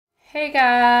Hey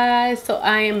guys, so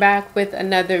I am back with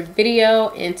another video,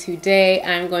 and today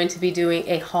I'm going to be doing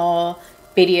a haul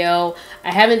video.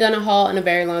 I haven't done a haul in a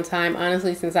very long time,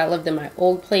 honestly, since I lived in my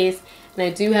old place, and I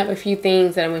do have a few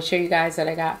things that I'm going to show you guys that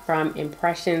I got from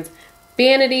Impressions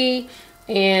Vanity,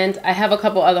 and I have a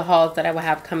couple other hauls that I will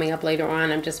have coming up later on.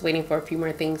 I'm just waiting for a few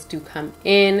more things to come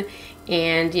in.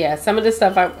 And yeah, some of the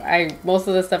stuff most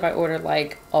of the stuff I ordered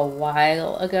like a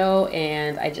while ago,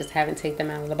 and I just haven't taken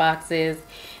them out of the boxes.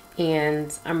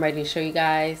 And I'm ready to show you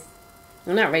guys.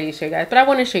 I'm not ready to show you guys, but I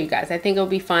want to show you guys. I think it'll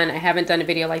be fun. I haven't done a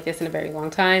video like this in a very long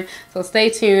time, so stay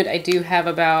tuned. I do have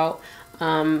about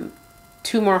 2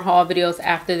 more haul videos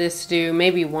after this to do,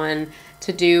 maybe 1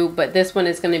 to do, but this one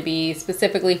is going to be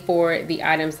specifically for the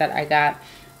items that I got,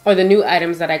 or the new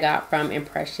items that I got from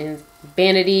Impressions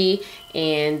Vanity.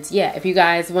 And yeah, if you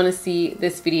guys want to see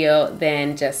this video,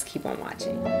 then just keep on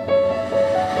watching.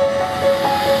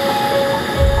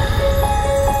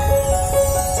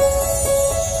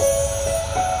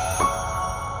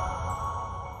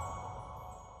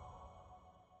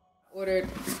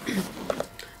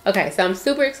 Okay, so I'm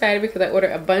super excited because I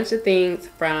ordered a bunch of things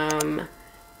from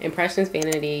Impressions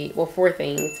Vanity. Well, 4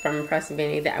 things from Impressions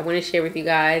Vanity that I want to share with you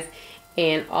guys.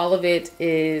 And all of it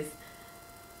is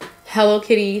Hello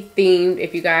Kitty themed.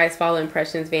 If you guys follow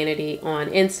Impressions Vanity on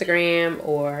Instagram,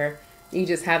 or you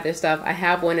just have their stuff. I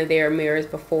have one of their mirrors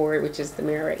before, which is the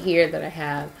mirror right here that I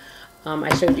have.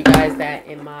 I showed you guys that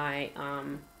in my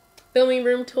filming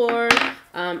room tour.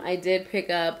 I did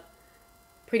pick up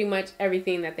pretty much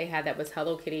everything that they had that was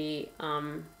Hello Kitty.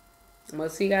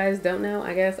 Most of you guys don't know,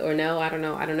 I guess, or no, I don't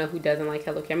know. I don't know who doesn't like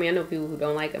Hello Kitty. I mean, I know people who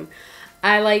don't like them.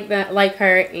 I like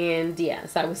her, and yeah,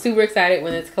 so I was super excited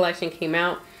when this collection came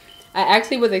out. I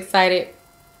actually was excited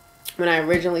when I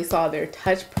originally saw their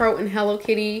Touch Pro in Hello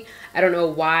Kitty. I don't know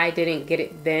why I didn't get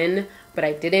it then, but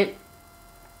I didn't.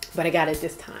 But I got it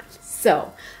this time.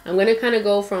 So I'm going to kind of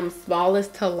go from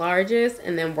smallest to largest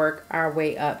and then work our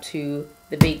way up to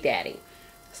the Big Daddy.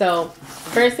 So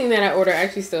first thing that I ordered, I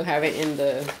actually still have it in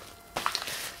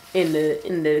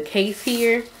the case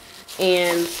here.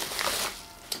 And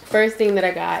first thing that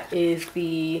I got is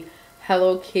the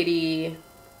Hello Kitty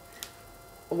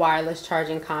wireless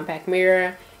charging compact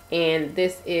mirror. And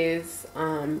this is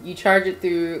you charge it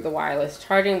through the wireless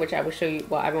charging, which I will show you.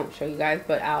 Well, I won't show you guys,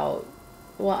 but I'll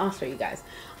show you guys.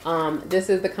 This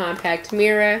is the compact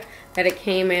mirror that it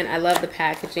came in. I love the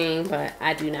packaging, but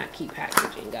I do not keep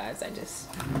packaging, guys. I just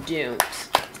don't.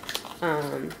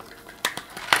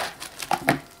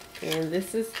 And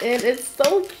this is it. It's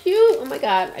so cute. Oh my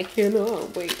god, I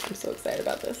cannot wait. I'm so excited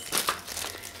about this.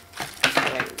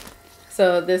 Okay.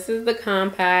 So this is the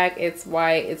compact. It's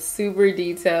white. It's super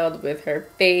detailed with her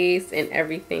face and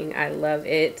everything. I love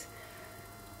it.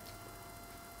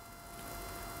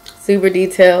 Super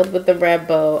detailed with the red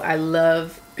bow. I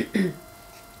love,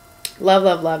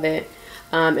 love it.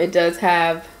 It does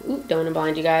have, don't want to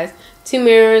blind you guys, 2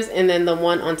 mirrors, and then the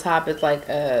one on top is like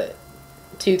a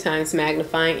 2 times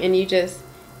magnifying, and you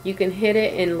can hit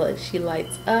it and look, she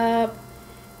lights up,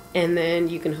 and then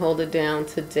you can hold it down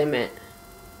to dim it.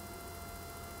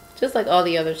 Just like all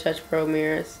the other Touch Pro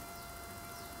mirrors.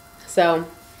 So,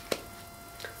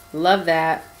 love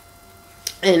that.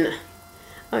 And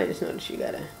I just noticed you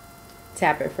gotta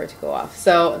tap it for it to go off.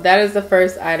 So that is the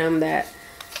first item that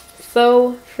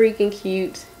so freaking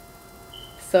cute.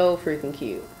 So freaking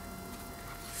cute.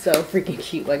 So freaking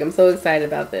cute. Like, I'm so excited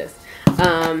about this.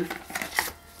 And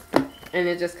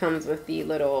it just comes with the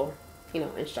little,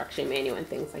 instruction manual and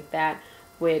things like that,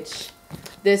 which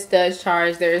this does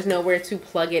charge. There is nowhere to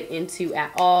plug it into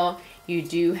at all. You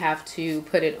do have to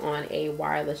put it on a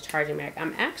wireless charging rack.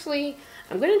 I'm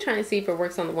going to try and see if it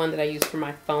works on the one that I use for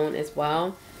my phone as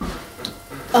well.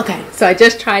 Okay, so I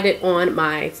just tried it on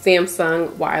my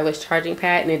Samsung wireless charging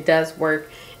pad, and it does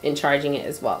work in charging it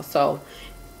as well. So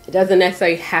it doesn't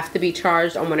necessarily have to be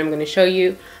charged on what I'm going to show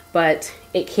you, but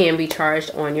it can be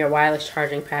charged on your wireless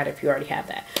charging pad if you already have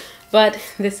that. But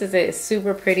this is it. It's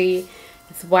super pretty.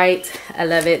 It's white. I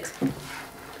love it.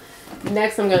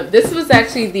 Next, this was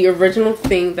actually the original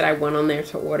thing that I went on there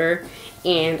to order,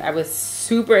 and I was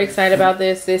super excited about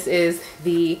this. This is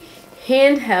the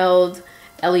handheld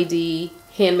LED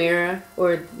hand mirror,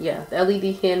 or yeah, the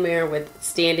LED hand mirror with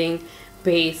standing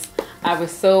base. I was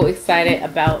so excited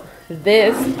about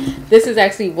this. This is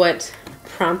actually what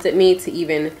prompted me to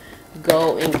even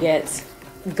go on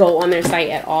their site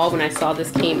at all when I saw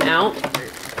this came out.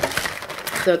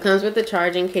 So it comes with the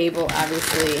charging cable,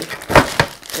 obviously,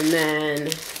 and then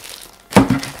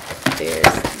there's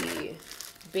the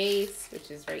base,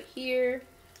 which is right here,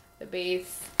 the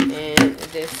base, and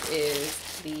this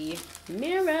is the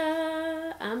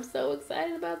mirror. I'm so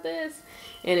excited about this.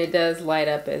 And it does light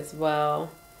up as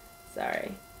well.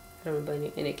 Sorry. I don't blame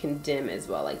you. And it can dim as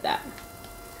well like that.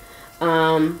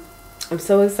 I'm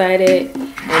so excited.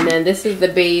 And then this is the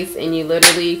base, and you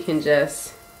literally can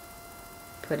just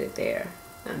put it there.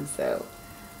 I'm so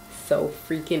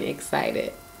freaking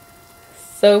excited.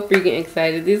 So freaking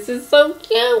excited. This is so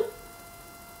cute.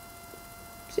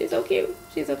 She's so cute.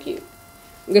 She's so cute.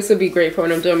 This would be great for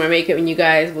when I'm doing my makeup, and you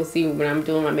guys will see when I'm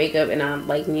doing my makeup and I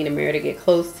like need a mirror to get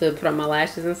close to put on my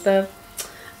lashes and stuff.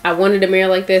 I wanted a mirror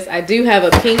like this. I do have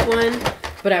a pink one,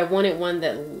 but I wanted one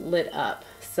that lit up.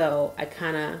 So I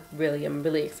kind of I'm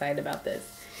really excited about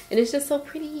this. And it's just so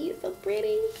pretty, so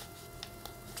pretty.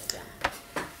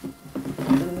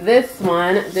 This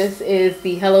one, this is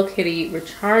the Hello Kitty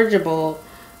rechargeable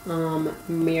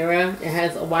mirror. It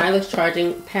has a wireless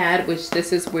charging pad, which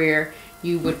this is where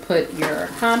you would put your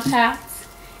contacts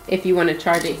if you want to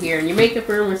charge it here in your makeup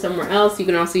room or somewhere else. You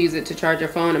can also use it to charge your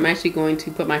phone. I'm actually going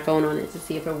to put my phone on it to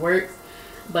see if it works,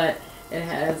 but it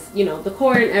has, you know, the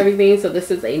cord and everything. So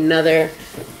this is another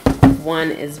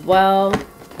one as well.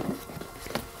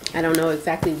 I don't know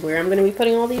exactly where I'm going to be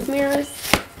putting all these mirrors,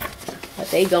 but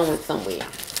they going somewhere.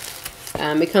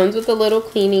 It comes with a little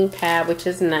cleaning pad, which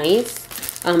is nice.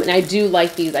 And I do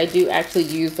like these. I do actually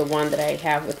use the one that I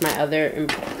have with my other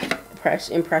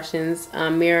impressions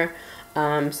mirror.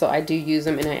 So I do use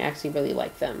them, and I actually really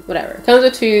like them. Whatever. It comes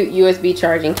with 2 USB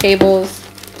charging cables.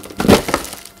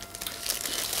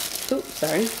 Oops,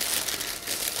 sorry.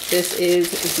 This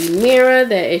is the mirror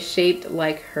that is shaped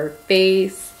like her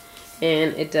face,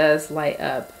 and it does light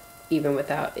up even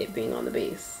without it being on the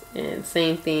base. And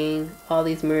same thing, all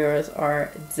these mirrors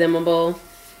are dimmable.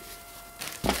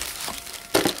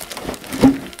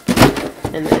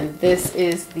 And then this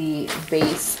is the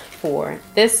base for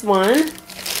this one.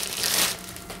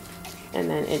 And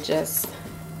then it just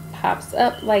pops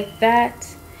up like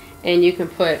that. And you can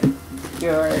put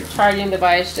your charging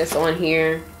device just on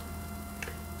here,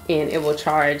 and it will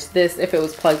charge this if it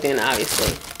was plugged in.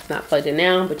 Obviously it's not plugged in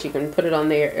now, but you can put it on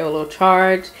there, it will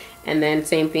charge. And then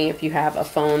same thing, if you have a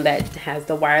phone that has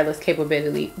the wireless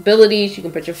capabilities, you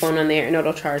can put your phone on there and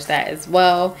it'll charge that as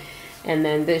well. And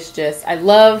then this just, I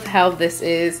love how this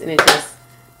is, and it just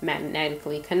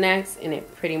magnetically connects, and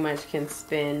it pretty much can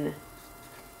spin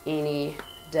any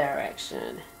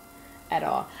direction at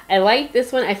all. I like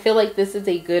this one. I feel like this is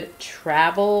a good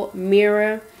travel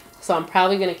mirror. So I'm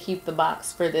probably going to keep the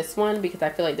box for this one, because I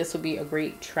feel like this would be a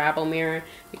great travel mirror,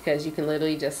 because you can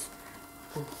literally just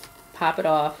pop it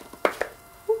off.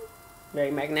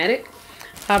 Very magnetic.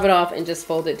 Pop it off and just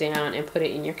fold it down and put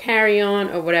it in your carry-on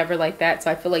or whatever like that.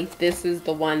 So I feel like this is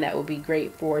the one that would be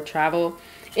great for travel,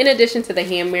 in addition to the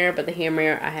hand mirror. But the hand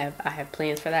mirror, I have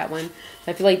plans for that one.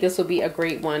 I feel like this will be a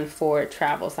great one for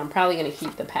travel. So I'm probably going to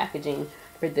keep the packaging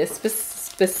for this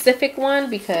specific one,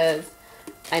 because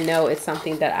I know it's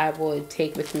something that I would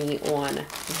take with me on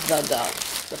the go.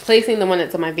 Replacing the one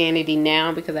that's on my vanity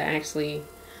now, because I actually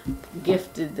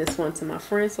gifted this one to my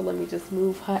friend. So let me just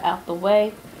move her out the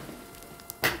way.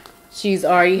 She's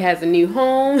already has a new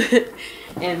home.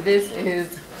 And this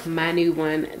is my new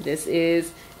one. This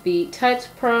is the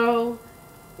Touch Pro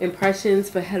Impressions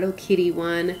for Hello Kitty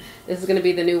one. This is going to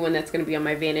be the new one that's going to be on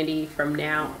my vanity from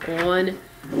now on,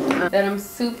 that I'm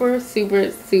super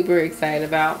excited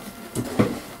about.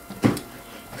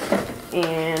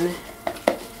 And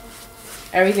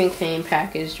everything came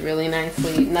packaged really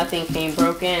nicely. Nothing came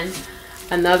broken.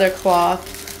 Another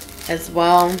cloth as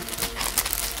well.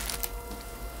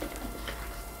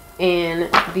 And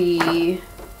the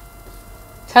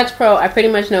Touch Pro, I pretty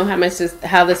much know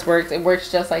how this works. It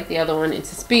works just like the other one.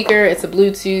 It's a speaker. It's a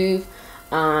Bluetooth.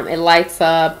 It lights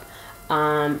up.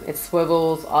 It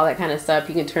swivels. All that kind of stuff.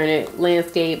 You can turn it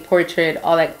landscape, portrait,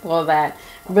 all that.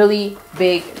 Really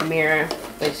big mirror,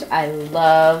 which I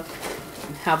love.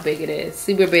 How big it is.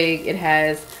 Super big. It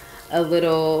has a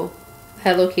little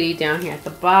Hello Kitty down here at the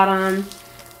bottom.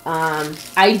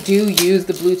 I do use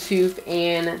the Bluetooth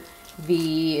and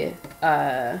the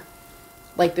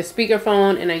like the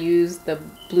speakerphone, and I use the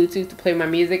Bluetooth to play my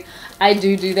music. I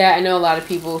do that. I know a lot of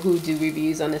people who do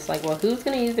reviews on this, like, well, who's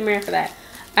gonna use the mirror for that?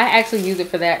 I actually use it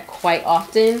for that quite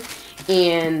often,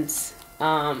 and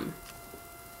I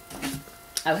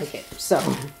like it, so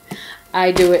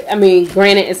I do it. I mean,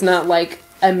 granted, it's not like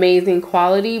amazing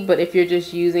quality, but if you're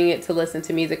just using it to listen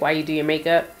to music while you do your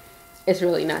makeup, it's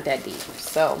really not that deep.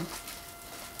 So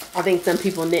I think some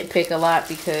people nitpick a lot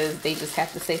because they just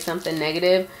have to say something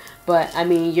negative. But I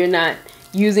mean, you're not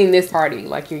using this party,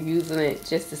 like you're using it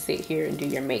just to sit here and do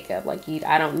your makeup. Like,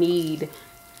 I don't need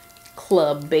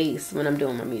club bass when I'm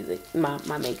doing my music,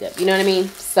 my makeup. You know what I mean?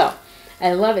 So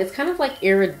I love it. It's kind of like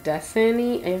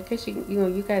iridescent-y. I guess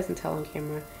you guys can tell on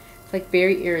camera. It's like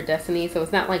very iridescent-y. So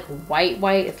it's not like white.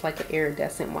 It's like an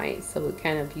iridescent white. So it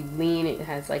kind of, you lean, it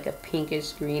has like a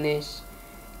pinkish, greenish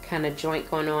kind of joint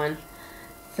going on.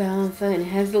 So it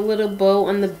has a little bow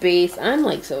on the base. I'm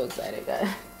like so excited, guys.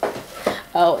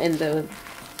 Oh, and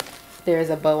there's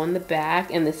a bow on the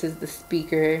back, and this is the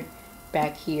speaker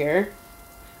back here.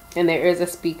 And there is a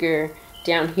speaker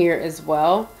down here as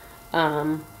well,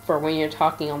 for when you're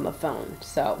talking on the phone.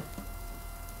 So,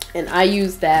 and I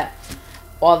use that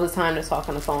all the time to talk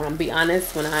on the phone. I'll be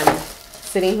honest, when I'm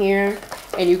sitting here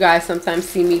and you guys sometimes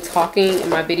see me talking in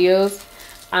my videos,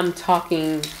 I'm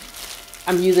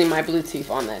using my Bluetooth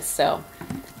on this. So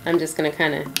I'm just gonna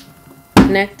kind of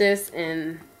connect this,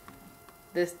 and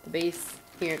the base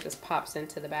here just pops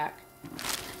into the back.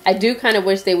 I do kind of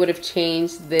wish they would have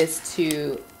changed this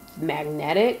to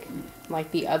magnetic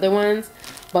like the other ones,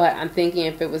 but I'm thinking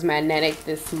if it was magnetic,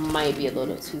 this might be a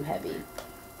little too heavy.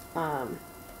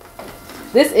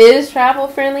 This is travel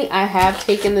friendly. I have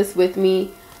taken this with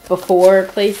me before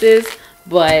places,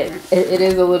 but it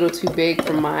is a little too big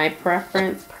for my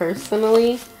preference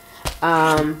personally.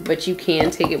 But you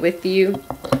can take it with you,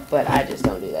 but I just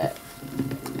don't do that.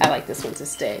 I like this one to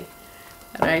stay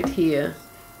right here.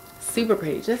 Super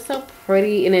pretty, just so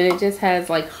pretty. And then it just has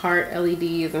like heart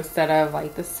LEDs instead of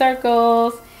like the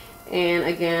circles, and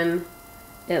again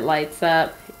it lights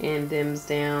up and dims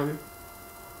down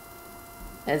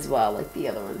as well like the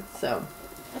other one. So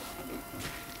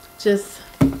just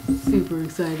super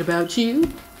excited about you.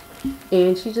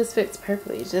 And she just fits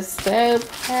perfectly, just so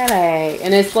pretty.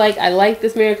 And it's like, I like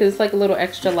this mirror because it's like a little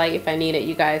extra light if I need it.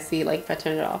 You guys see, like if I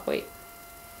turn it off, wait,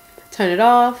 turn it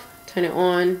off, turn it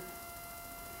on,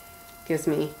 gives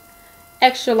me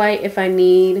extra light if I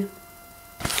need.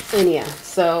 And yeah,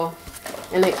 so,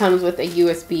 and it comes with a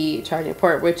USB charging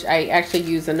port, which I actually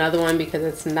use another one because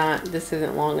it's not, this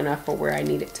isn't long enough for where I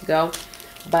need it to go.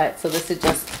 But so this is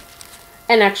just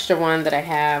an extra one that I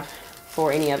have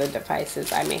for any other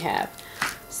devices I may have.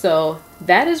 So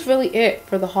that is really it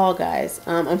for the haul, guys.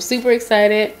 I'm super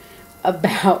excited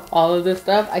about all of this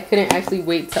stuff. I couldn't actually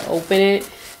wait to open it,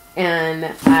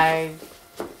 and I'm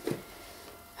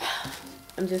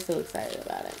just so excited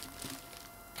about it.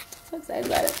 So excited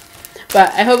about it.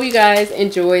 But I hope you guys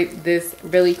enjoyed this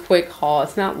really quick haul.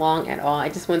 It's not long at all. I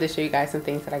just wanted to show you guys some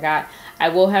things that I got. I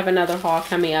will have another haul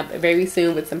coming up very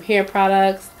soon with some hair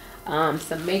products,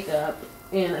 some makeup,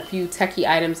 and a few techie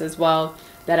items as well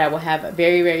that I will have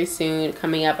very, very soon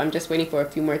coming up. I'm just waiting for a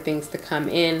few more things to come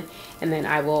in, and then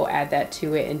I will add that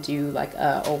to it and do like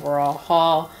a overall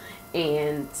haul.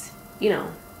 And you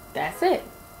know, that's it.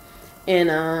 And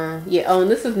yeah, oh, and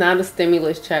this is not a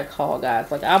stimulus check haul, guys.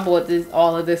 Like, I bought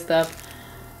all of this stuff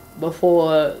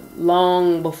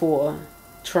long before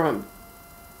Trump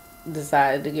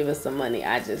decided to give us some money.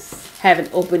 I just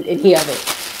haven't opened any of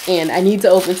it. And I need to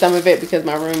open some of it because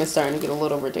my room is starting to get a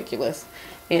little ridiculous.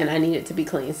 And I need it to be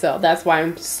clean. So that's why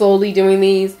I'm slowly doing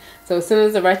these. So as soon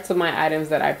as the rest of my items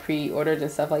that I pre-ordered and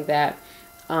stuff like that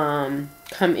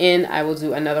come in, I will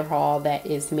do another haul that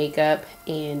is makeup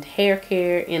and hair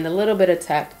care and a little bit of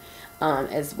tech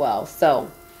as well.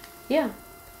 So yeah,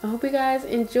 I hope you guys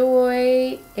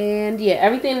enjoy. And yeah,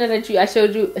 everything that I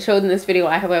showed in this video,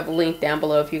 I have a link down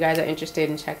below if you guys are interested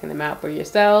in checking them out for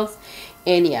yourselves.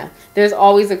 And yeah, there's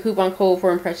always a coupon code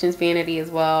for Impressions Vanity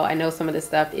as well. I know some of this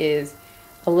stuff is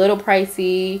a little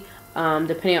pricey,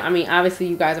 depending on, I mean, obviously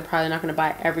you guys are probably not going to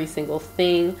buy every single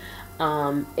thing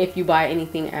if you buy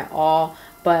anything at all,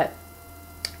 but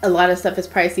a lot of stuff is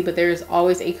pricey. But there's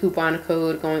always a coupon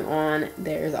code going on.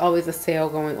 There's always a sale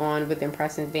going on with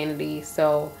Impressions Vanity,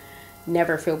 so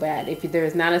never feel bad if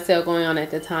there's not a sale going on at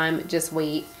the time. Just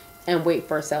wait and wait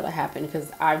for a sale to happen,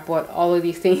 because I bought all of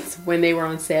these things when they were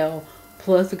on sale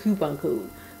plus a coupon code.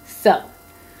 So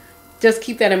just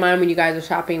keep that in mind when you guys are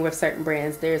shopping with certain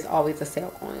brands. There's always a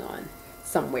sale going on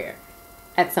somewhere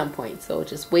at some point. So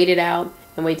just wait it out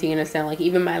and wait till you understand. Like,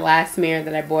 even my last mirror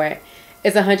that I bought,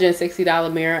 it's a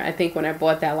 $160 mirror. I think when I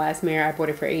bought that last mirror, I bought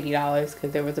it for $80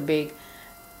 because there was a big,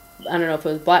 I don't know if it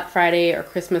was Black Friday or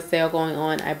Christmas sale going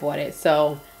on. I bought it.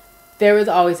 So there was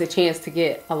always a chance to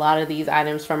get a lot of these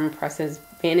items from Impressions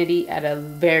Vanity at a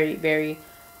very, very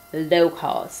low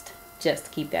cost.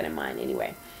 Just keep that in mind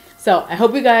anyway. So I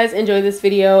hope you guys enjoyed this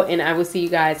video, and I will see you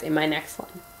guys in my next one.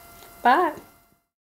 Bye.